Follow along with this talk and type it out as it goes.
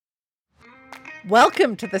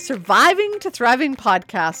Welcome to the Surviving to Thriving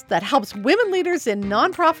podcast that helps women leaders in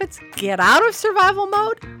nonprofits get out of survival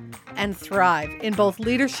mode and thrive in both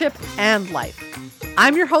leadership and life.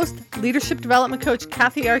 I'm your host, leadership development coach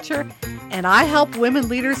Kathy Archer, and I help women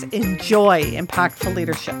leaders enjoy impactful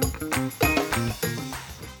leadership.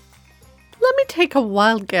 Let me take a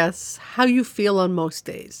wild guess how you feel on most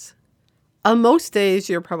days. On most days,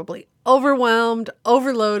 you're probably overwhelmed,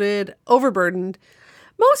 overloaded, overburdened.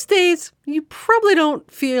 Most days, you probably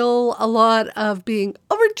don't feel a lot of being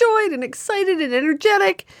overjoyed and excited and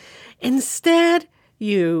energetic. Instead,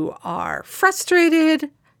 you are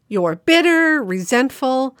frustrated, you're bitter,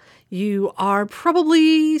 resentful, you are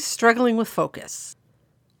probably struggling with focus.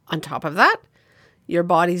 On top of that, your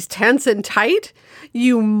body's tense and tight.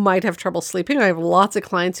 You might have trouble sleeping. I have lots of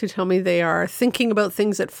clients who tell me they are thinking about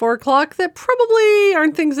things at 4 o'clock that probably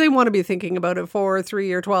aren't things they want to be thinking about at 4,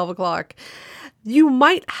 3, or 12 o'clock. You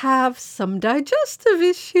might have some digestive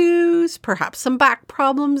issues, perhaps some back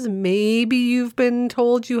problems. Maybe you've been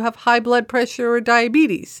told you have high blood pressure or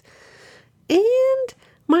diabetes. And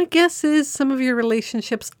my guess is some of your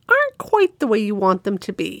relationships aren't quite the way you want them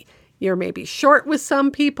to be. You're maybe short with some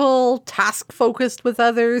people, task-focused with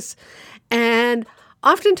others. And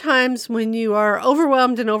oftentimes when you are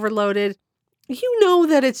overwhelmed and overloaded, you know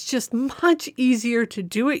that it's just much easier to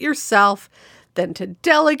do it yourself than to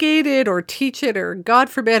delegate it or teach it or, God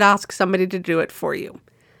forbid, ask somebody to do it for you.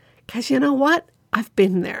 Because you know what? I've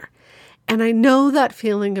been there. And I know that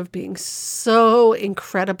feeling of being so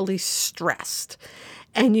incredibly stressed.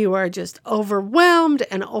 And you are just overwhelmed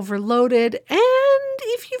and overloaded. And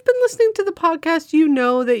if you've been listening to the podcast, you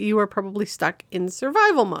know that you are probably stuck in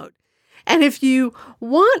survival mode. And if you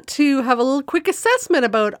want to have a little quick assessment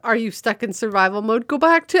about are you stuck in survival mode, go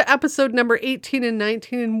back to episode number 18 and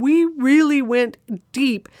 19, and we really went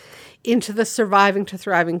deep into the surviving to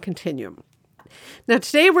thriving continuum. Now,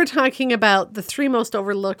 today we're talking about the 3 most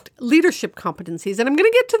overlooked leadership competencies, and I'm going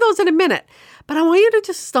to get to those in a minute, but I want you to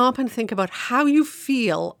just stop and think about how you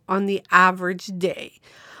feel on the average day.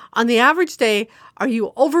 On the average day, are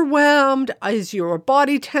you overwhelmed? Is your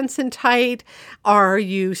body tense and tight? Are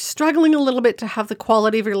you struggling a little bit to have the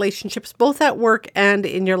quality of relationships both at work and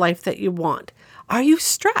in your life that you want? Are you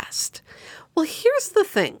stressed? Well, here's the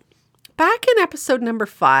thing. Back in episode number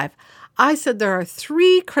 5, I said there are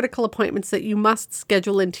 3 critical appointments that you must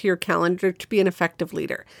schedule into your calendar to be an effective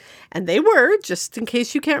leader. And they were, just in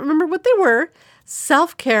case you can't remember what they were,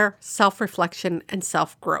 self-care, self-reflection, and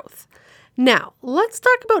self-growth. Now, let's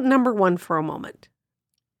talk about number 1 for a moment.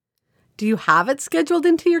 Do you have it scheduled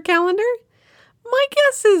into your calendar? My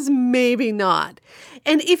guess is maybe not.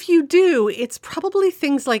 And if you do, it's probably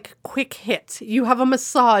things like quick hits. You have a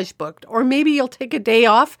massage booked, or maybe you'll take a day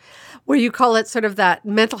off where you call it sort of that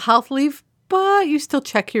mental health leave, but you still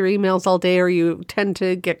check your emails all day, or you tend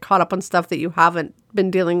to get caught up on stuff that you haven't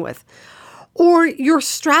been dealing with. Or your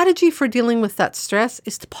strategy for dealing with that stress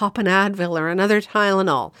is to pop an Advil or another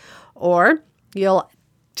Tylenol. Or you'll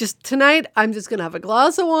just tonight, I'm just going to have a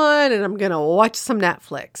glass of wine and I'm going to watch some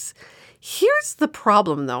Netflix. Here's the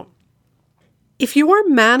problem though. If you are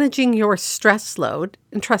managing your stress load,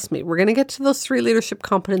 and trust me, we're going to get to those 3 leadership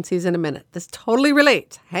competencies in a minute. This totally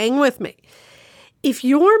relates. Hang with me. If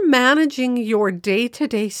you're managing your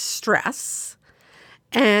day-to-day stress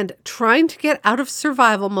and trying to get out of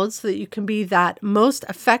survival mode so that you can be that most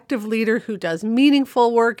effective leader who does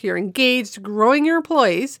meaningful work, you're engaged, growing your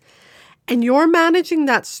employees, and you're managing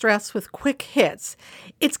that stress with quick hits,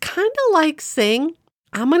 it's kind of like saying,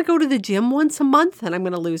 I'm going to go to the gym once a month and I'm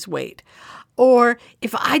going to lose weight. Or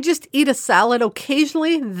if I just eat a salad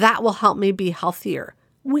occasionally, that will help me be healthier.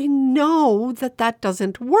 We know that that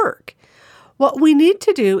doesn't work. What we need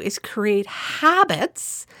to do is create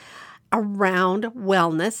habits around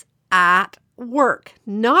wellness at work,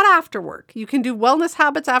 not after work. You can do wellness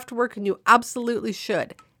habits after work, and you absolutely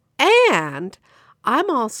should. And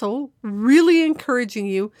I'm also really encouraging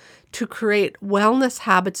you to create wellness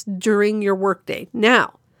habits during your workday.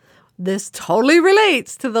 Now, this totally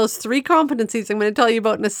relates to those 3 competencies I'm going to tell you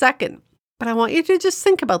about in a second. But I want you to just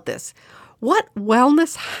think about this. What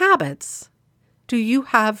wellness habits do you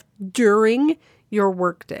have during your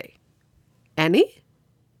workday? Any?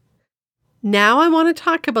 Now I want to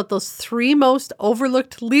talk about those 3 most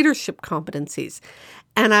overlooked leadership competencies.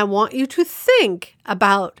 And I want you to think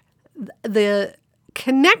about the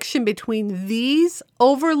connection between these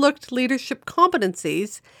overlooked leadership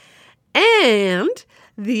competencies and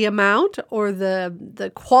the amount or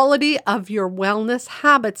the quality of your wellness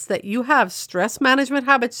habits that you have, stress management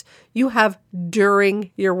habits you have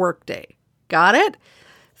during your workday. Got it?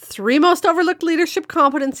 3 most overlooked leadership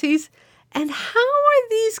competencies. And how are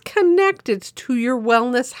these connected connected to your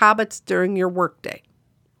wellness habits during your workday?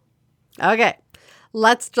 Okay,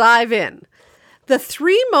 let's dive in. The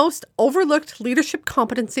 3 most overlooked leadership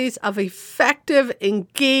competencies of effective,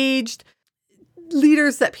 engaged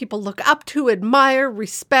leaders that people look up to, admire,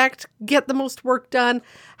 respect, get the most work done,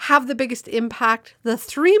 have the biggest impact. The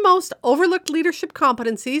 3 most overlooked leadership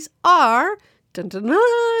competencies are, dun, dun,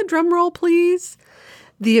 dun, drum roll please,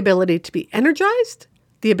 the ability to be energized,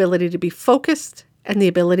 the ability to be focused, and the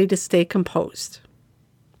ability to stay composed.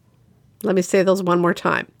 Let me say those one more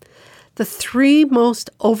time. The 3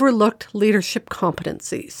 most overlooked leadership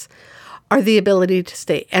competencies are the ability to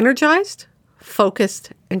stay energized,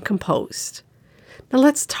 focused, and composed. Now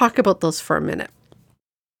let's talk about those for a minute.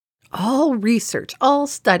 All research, all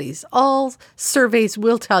studies, all surveys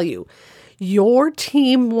will tell you your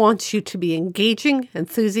team wants you to be engaging,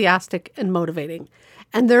 enthusiastic, and motivating.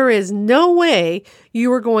 And there is no way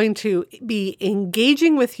you are going to be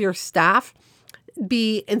engaging with your staff,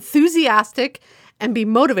 be enthusiastic, and be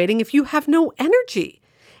motivating if you have no energy.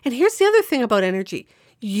 And here's the other thing about energy.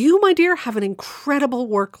 You, my dear, have an incredible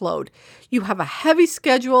workload. You have a heavy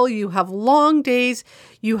schedule. You have long days.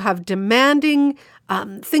 You have demanding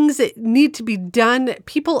things that need to be done.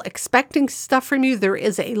 People expecting stuff from you. There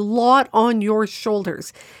is a lot on your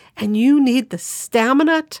shoulders. And you need the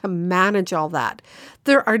stamina to manage all that.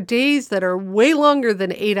 There are days that are way longer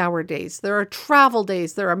than 8-hour days. There are travel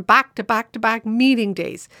days. There are back-to-back meeting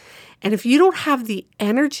days. And if you don't have the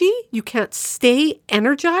energy, you can't stay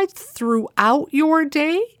energized throughout your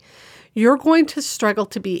day, you're going to struggle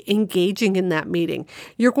to be engaging in that meeting.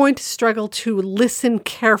 You're going to struggle to listen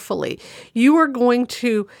carefully. You are going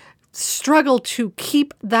to struggle to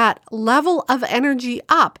keep that level of energy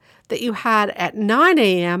up that you had at 9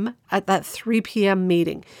 a.m. at that 3 p.m.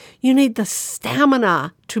 meeting. You need the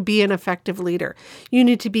stamina to be an effective leader. You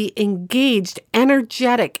need to be engaged,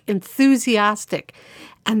 energetic, enthusiastic.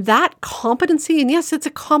 And that competency, and yes, it's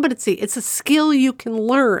a competency, it's a skill you can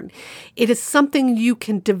learn. It is something you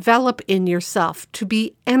can develop in yourself to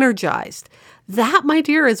be energized. That, my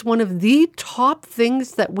dear, is one of the top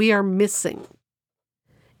things that we are missing.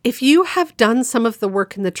 If you have done some of the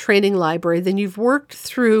work in the training library, then you've worked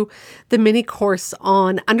through the mini course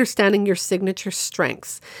on understanding your signature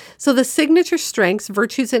strengths. So the signature strengths,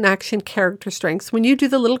 virtues in action, character strengths, when you do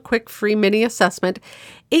the little quick free mini assessment,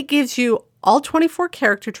 it gives you all 24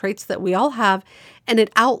 character traits that we all have, and it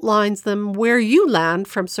outlines them where you land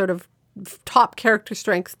from sort of top character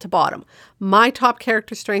strength to bottom. My top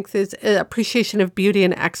character strength is appreciation of beauty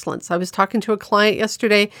and excellence. I was talking to a client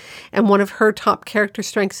yesterday, and one of her top character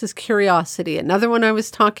strengths is curiosity. Another one I was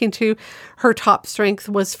talking to, her top strength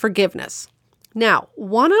was forgiveness. Now,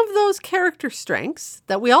 one of those character strengths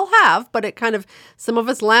that we all have, but it kind of, some of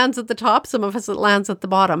us lands at the top, some of us it lands at the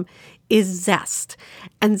bottom, is zest.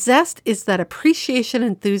 And zest is that appreciation,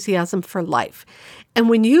 enthusiasm for life. And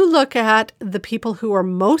when you look at the people who are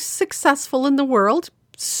most successful in the world,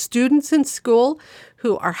 students in school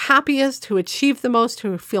who are happiest, who achieve the most,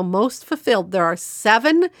 who feel most fulfilled, there are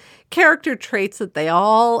 7 character traits that they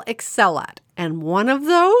all excel at. And one of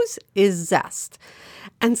those is zest.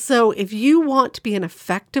 And so if you want to be an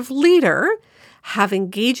effective leader, have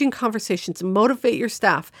engaging conversations, motivate your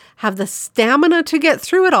staff, have the stamina to get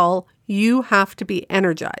through it all, you have to be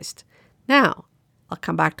energized. Now, I'll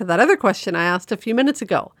come back to that other question I asked a few minutes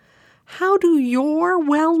ago. How do your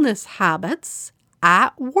wellness habits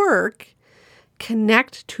at work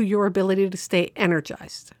connect to your ability to stay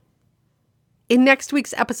energized? In next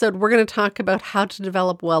week's episode, we're going to talk about how to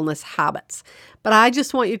develop wellness habits. But I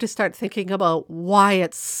just want you to start thinking about why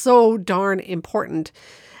it's so darn important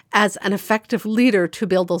as an effective leader to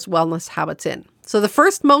build those wellness habits in. So the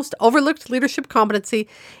first most overlooked leadership competency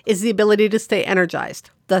is the ability to stay energized.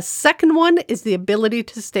 The second one is the ability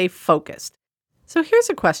to stay focused. So here's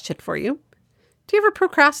a question for you. Do you ever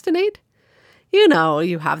procrastinate? You know,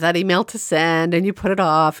 you have that email to send and you put it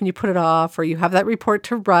off and you put it off, or you have that report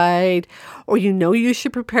to write, or you know you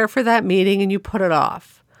should prepare for that meeting and you put it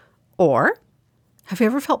off. Or have you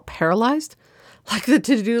ever felt paralyzed? Like the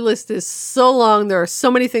to-do list is so long, there are so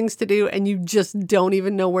many things to do and you just don't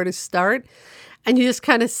even know where to start. And you just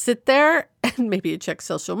kind of sit there and maybe you check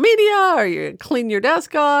social media or you clean your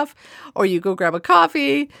desk off or you go grab a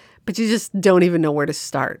coffee, but you just don't even know where to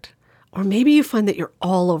start. Or maybe you find that you're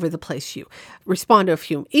all over the place. You respond to a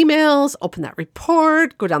few emails, open that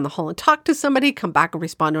report, go down the hall and talk to somebody, come back and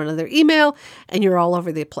respond to another email, and you're all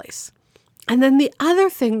over the place. And then the other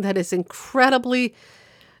thing that is incredibly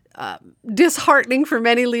disheartening for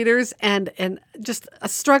many leaders and just a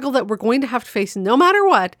struggle that we're going to have to face no matter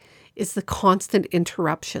what is the constant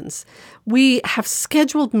interruptions. We have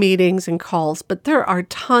scheduled meetings and calls, but there are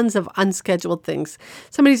tons of unscheduled things.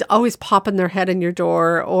 Somebody's always popping their head in your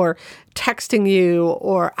door or texting you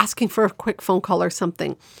or asking for a quick phone call or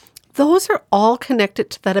something. Those are all connected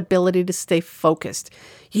to that ability to stay focused.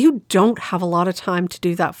 You don't have a lot of time to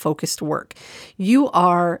do that focused work. You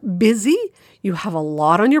are busy, you have a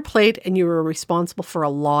lot on your plate, and you are responsible for a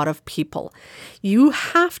lot of people. You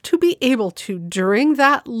have to be able to, during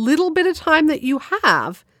that little bit of time that you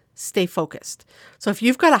have, stay focused. So if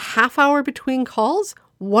you've got a half hour between calls,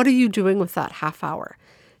 what are you doing with that half hour?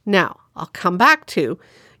 Now, I'll come back to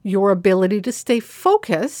your ability to stay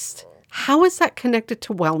focused. How is that connected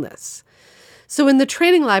to wellness? So in the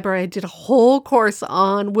training library, I did a whole course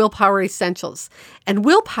on willpower essentials. And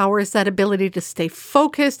willpower is that ability to stay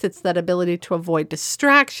focused. It's that ability to avoid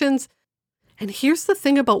distractions. And here's the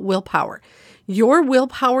thing about willpower. Your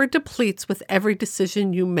willpower depletes with every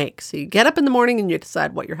decision you make. So you get up in the morning and you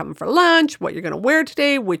decide what you're having for lunch, what you're going to wear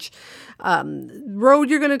today, which road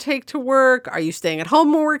you're going to take to work. Are you staying at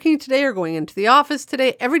home and working today or going into the office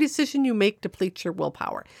today? Every decision you make depletes your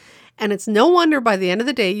willpower. And it's no wonder by the end of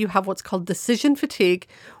the day, you have what's called decision fatigue,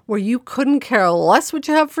 where you couldn't care less what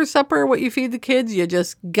you have for supper, what you feed the kids. You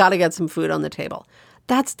just got to get some food on the table.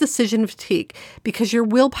 That's decision fatigue because your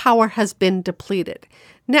willpower has been depleted.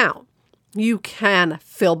 Now, you can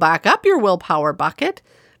fill back up your willpower bucket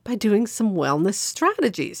by doing some wellness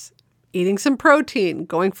strategies, eating some protein,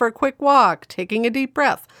 going for a quick walk, taking a deep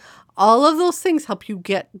breath. All of those things help you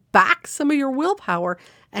get back some of your willpower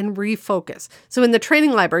and refocus. So in the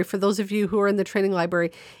training library, for those of you who are in the training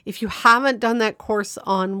library, if you haven't done that course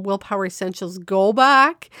on willpower essentials, go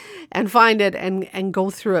back and find it and go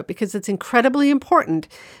through it, because it's incredibly important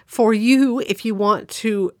for you if you want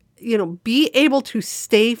to be able to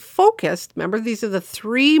stay focused. Remember, these are the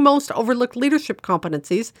 3 most overlooked leadership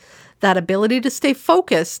competencies. That ability to stay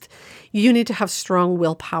focused, you need to have strong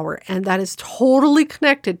willpower. And that is totally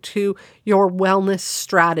connected to your wellness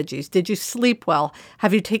strategies. Did you sleep well?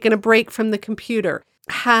 Have you taken a break from the computer?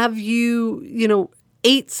 Have you,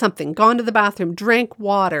 ate something, gone to the bathroom, drank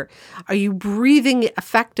water? Are you breathing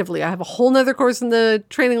effectively? I have a whole nother course in the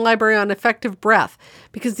training library on effective breath,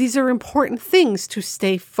 because these are important things to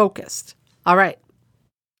stay focused. All right.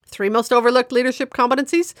 3 most overlooked leadership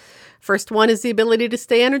competencies. First one is the ability to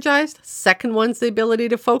stay energized. Second one's the ability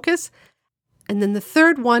to focus. And then the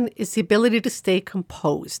third one is the ability to stay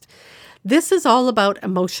composed. This is all about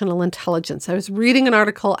emotional intelligence. I was reading an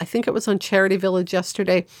article, I think it was on Charity Village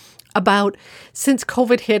yesterday, about since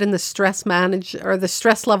COVID hit and the stress the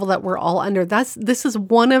stress level that we're all under. This is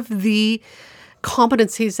one of the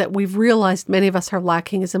competencies that we've realized many of us are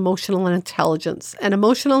lacking, is emotional intelligence. And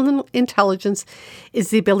emotional intelligence is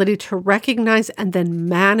the ability to recognize and then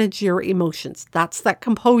manage your emotions. That's that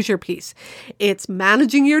composure piece. It's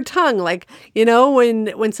managing your tongue. Like,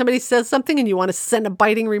 when somebody says something and you want to send a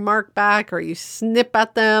biting remark back, or you snip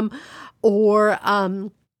at them, or,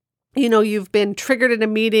 you've been triggered in a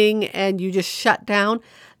meeting and you just shut down.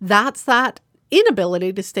 That's that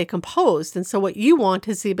inability to stay composed. And so what you want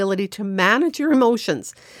is the ability to manage your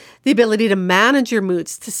emotions, the ability to manage your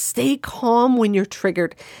moods, to stay calm when you're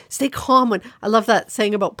triggered. Stay calm when, I love that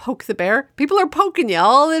saying about poke the bear. People are poking you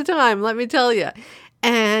all the time, let me tell you.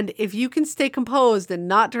 And if you can stay composed and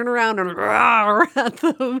not turn around and roar at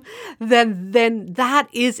them, then that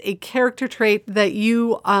is a character trait that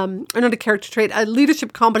you, not a character trait, a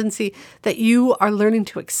leadership competency that you are learning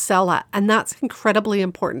to excel at. And that's incredibly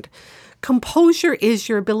important. Composure is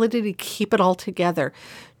your ability to keep it all together,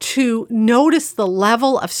 to notice the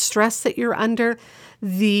level of stress that you're under,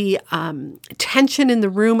 the tension in the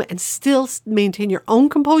room, and still maintain your own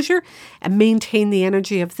composure and maintain the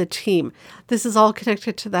energy of the team. This is all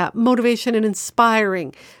connected to that motivation and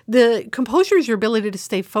inspiring. The composure is your ability to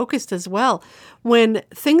stay focused as well. When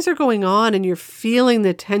things are going on and you're feeling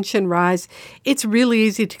the tension rise, it's really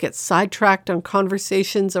easy to get sidetracked on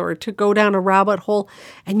conversations or to go down a rabbit hole.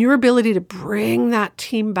 And your ability to bring that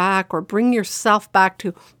team back or bring yourself back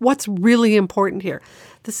to what's really important here.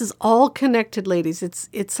 This is all connected, ladies.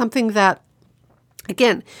 It's something that,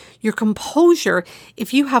 again, your composure,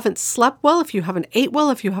 if you haven't slept well, if you haven't ate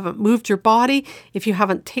well, if you haven't moved your body, if you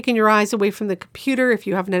haven't taken your eyes away from the computer, if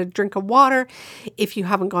you haven't had a drink of water, if you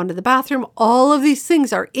haven't gone to the bathroom, all of these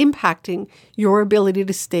things are impacting your ability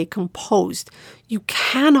to stay composed. You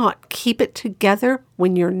cannot keep it together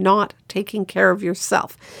when you're not taking care of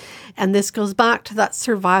yourself. And this goes back to that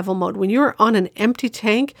survival mode. When you're on an empty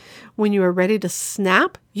tank, when you are ready to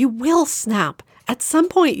snap, you will snap. At some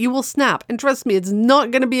point, you will snap. And trust me, it's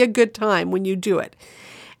not going to be a good time when you do it.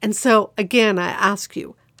 And so, again, I ask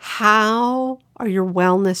you, How are your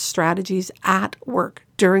wellness strategies at work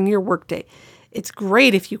during your workday? It's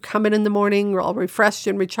great if you come in the morning, you're all refreshed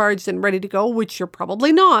and recharged and ready to go, which you're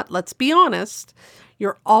probably not. Let's be honest.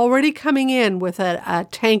 You're already coming in with a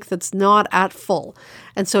tank that's not at full.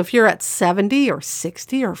 And so if you're at 70 or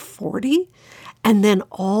 60 or 40, and then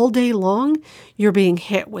all day long, you're being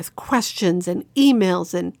hit with questions and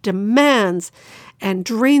emails and demands and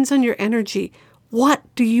drains on your energy, what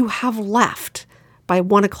do you have left by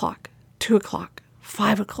 1 o'clock, 2 o'clock,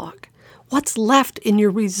 5 o'clock? What's left in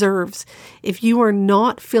your reserves if you are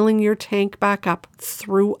not filling your tank back up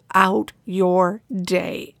throughout your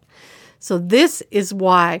day? So this is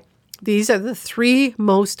why these are the 3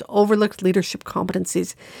 most overlooked leadership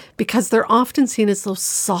competencies, because they're often seen as those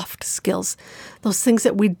soft skills, those things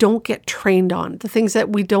that we don't get trained on, the things that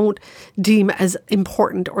we don't deem as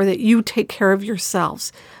important or that you take care of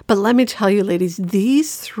yourselves. But let me tell you, ladies,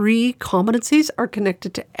 these 3 competencies are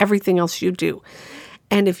connected to everything else you do.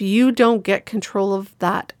 And if you don't get control of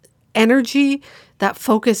that energy, that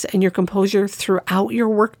focus, and your composure throughout your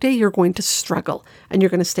workday, you're going to struggle and you're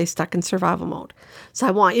going to stay stuck in survival mode. So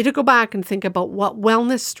I want you to go back and think about what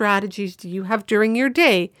wellness strategies do you have during your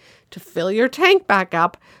day to fill your tank back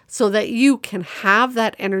up so that you can have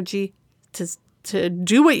that energy to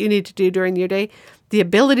do what you need to do during your day, the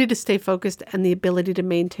ability to stay focused, and the ability to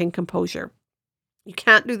maintain composure. You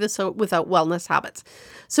can't do this without wellness habits.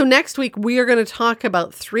 So next week, we are going to talk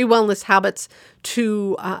about 3 wellness habits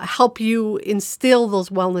to help you instill those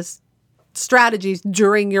wellness strategies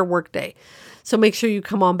during your workday. So make sure you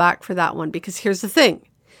come on back for that one, because here's the thing.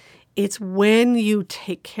 It's when you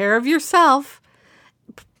take care of yourself,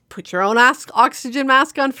 put your own oxygen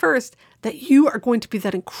mask on first, that you are going to be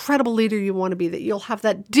that incredible leader you want to be, that you'll have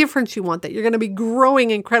that difference you want, that you're going to be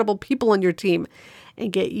growing incredible people on your team,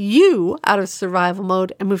 and get you out of survival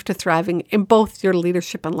mode and move to thriving in both your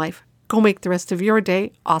leadership and life. Go make the rest of your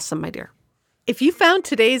day awesome, my dear. If you found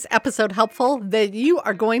today's episode helpful, then you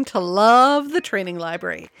are going to love the training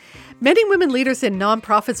library. Many women leaders in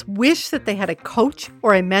nonprofits wish that they had a coach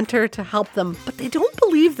or a mentor to help them, but they don't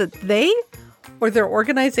believe that they or their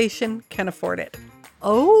organization can afford it.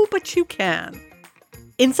 Oh, but you can.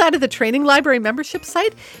 Inside of the Training Library membership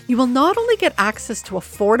site, you will not only get access to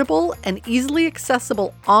affordable and easily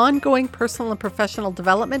accessible ongoing personal and professional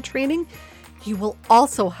development training, you will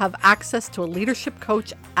also have access to a leadership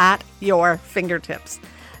coach at your fingertips.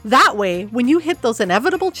 That way, when you hit those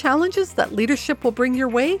inevitable challenges that leadership will bring your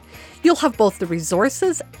way, you'll have both the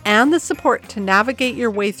resources and the support to navigate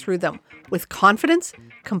your way through them with confidence,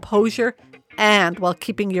 composure, and while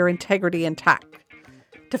keeping your integrity intact.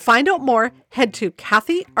 To find out more, head to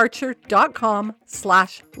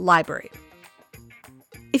kathyarcher.com/library.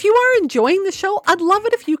 If you are enjoying the show, I'd love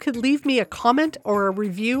it if you could leave me a comment or a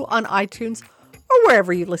review on iTunes or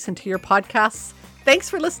wherever you listen to your podcasts. Thanks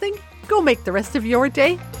for listening. Go make the rest of your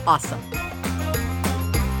day awesome.